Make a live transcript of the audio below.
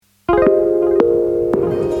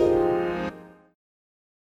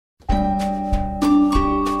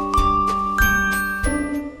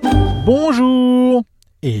Bonjour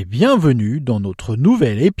et bienvenue dans notre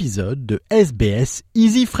nouvel épisode de SBS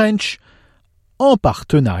Easy French, en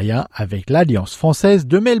partenariat avec l'Alliance française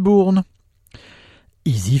de Melbourne.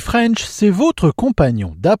 Easy French, c'est votre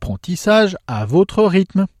compagnon d'apprentissage à votre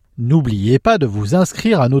rythme. N'oubliez pas de vous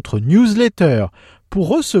inscrire à notre newsletter pour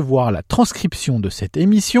recevoir la transcription de cette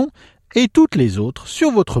émission et toutes les autres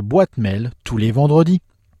sur votre boîte mail tous les vendredis.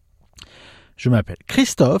 Je m'appelle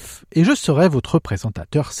Christophe et je serai votre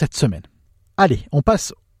présentateur cette semaine. Allez, on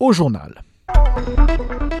passe au journal.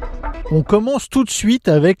 On commence tout de suite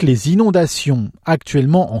avec les inondations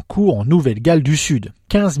actuellement en cours en Nouvelle-Galles du Sud.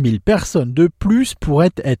 15 000 personnes de plus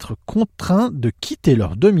pourraient être contraintes de quitter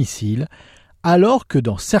leur domicile alors que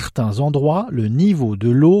dans certains endroits, le niveau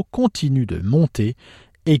de l'eau continue de monter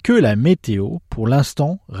et que la météo, pour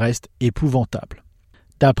l'instant, reste épouvantable.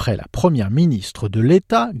 D'après la première ministre de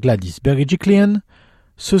l'État, Gladys Berejiklian,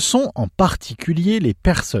 ce sont en particulier les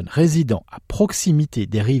personnes résidant à proximité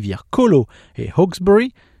des rivières Colo et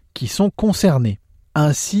Hawkesbury qui sont concernées,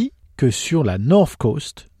 ainsi que sur la North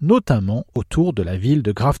Coast, notamment autour de la ville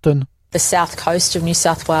de Grafton. The south coast of New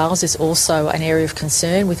South Wales is also an area of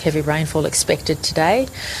concern with heavy rainfall expected today,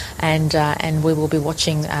 and we will be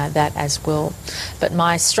watching that as well. But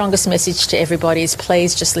my strongest message to everybody is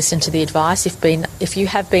please just listen to the advice. If you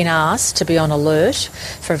have been asked to be on alert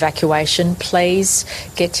for evacuation, please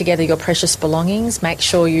get together your precious belongings, make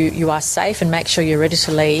sure you are safe and make sure you're ready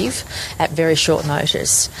to leave at very short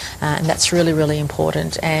notice. And that's really, really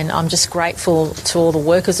important. And I'm just grateful to all the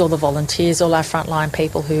workers, all the volunteers, all our frontline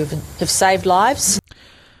people who have saved lives.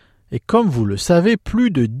 Et comme vous le savez, plus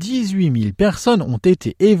de 18 000 personnes ont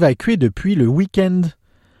été évacuées depuis le week-end.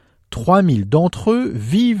 3 000 d'entre eux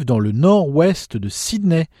vivent dans le nord-ouest de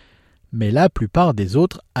Sydney, mais la plupart des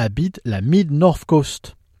autres habitent la Mid-North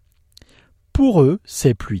Coast. Pour eux,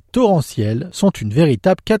 ces pluies torrentielles sont une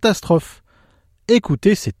véritable catastrophe.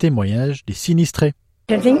 Écoutez ces témoignages des sinistrés.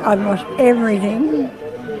 I think I've lost everything.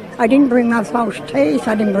 I didn't bring my false teeth,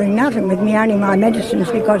 I didn't bring nothing with me, only my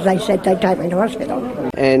medicines because they said they'd take me to hospital.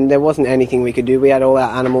 And there wasn't anything we could do. We had all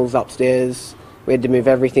our animals upstairs. We had to move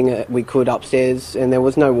everything we could upstairs and there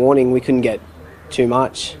was no warning. We couldn't get too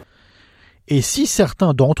much. Et si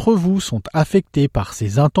certains d'entre vous sont affectés par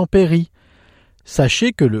ces intempéries,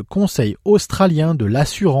 sachez que le Conseil australien de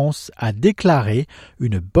l'assurance a déclaré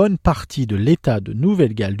une bonne partie de l'État de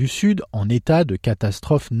Nouvelle-Galles du Sud en état de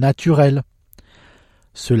catastrophe naturelle.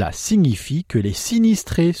 Cela signifie que les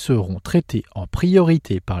sinistrés seront traités en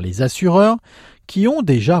priorité par les assureurs qui ont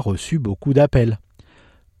déjà reçu beaucoup d'appels.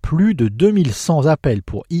 Plus de 2100 appels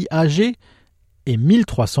pour IAG et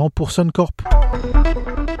 1300 pour Suncorp.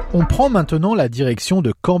 On prend maintenant la direction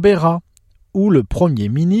de Canberra, où le Premier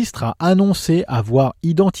ministre a annoncé avoir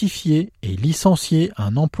identifié et licencié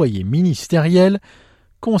un employé ministériel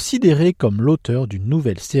considéré comme l'auteur d'une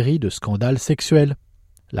nouvelle série de scandales sexuels.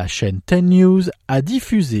 La chaîne 10 News a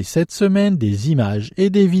diffusé cette semaine des images et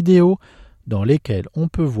des vidéos dans lesquelles on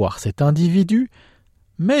peut voir cet individu,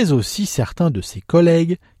 mais aussi certains de ses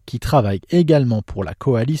collègues qui travaillent également pour la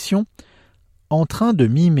coalition, en train de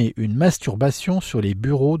mimer une masturbation sur les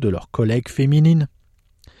bureaux de leurs collègues féminines.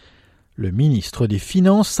 Le ministre des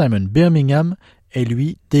Finances, Simon Birmingham, est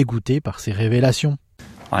lui dégoûté par ces révélations.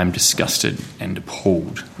 I am disgusted and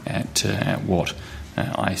appalled at what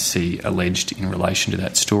I see alleged in relation to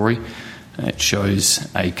that story. It shows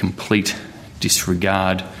a complete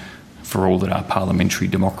disregard for all that our parliamentary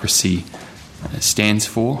democracy stands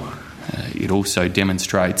for. It also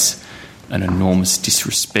demonstrates an enormous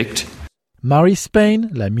disrespect. Mary Spain,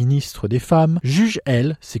 la ministre des Femmes, juge,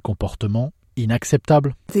 elle, ces comportements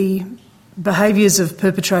inacceptables. The behaviours of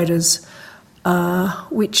perpetrators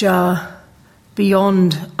which are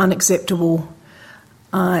beyond unacceptable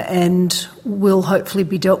and will hopefully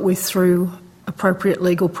be dealt with through appropriate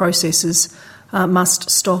legal processes must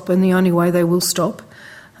stop, and the only way they will stop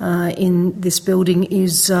in this building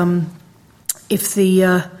is if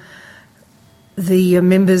the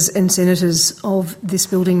members and senators of this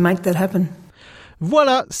building make that happen.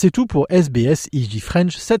 Voilà, c'est tout pour SBS Easy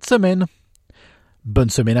French cette semaine. Bonne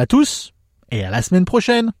semaine à tous et à la semaine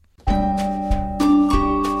prochaine.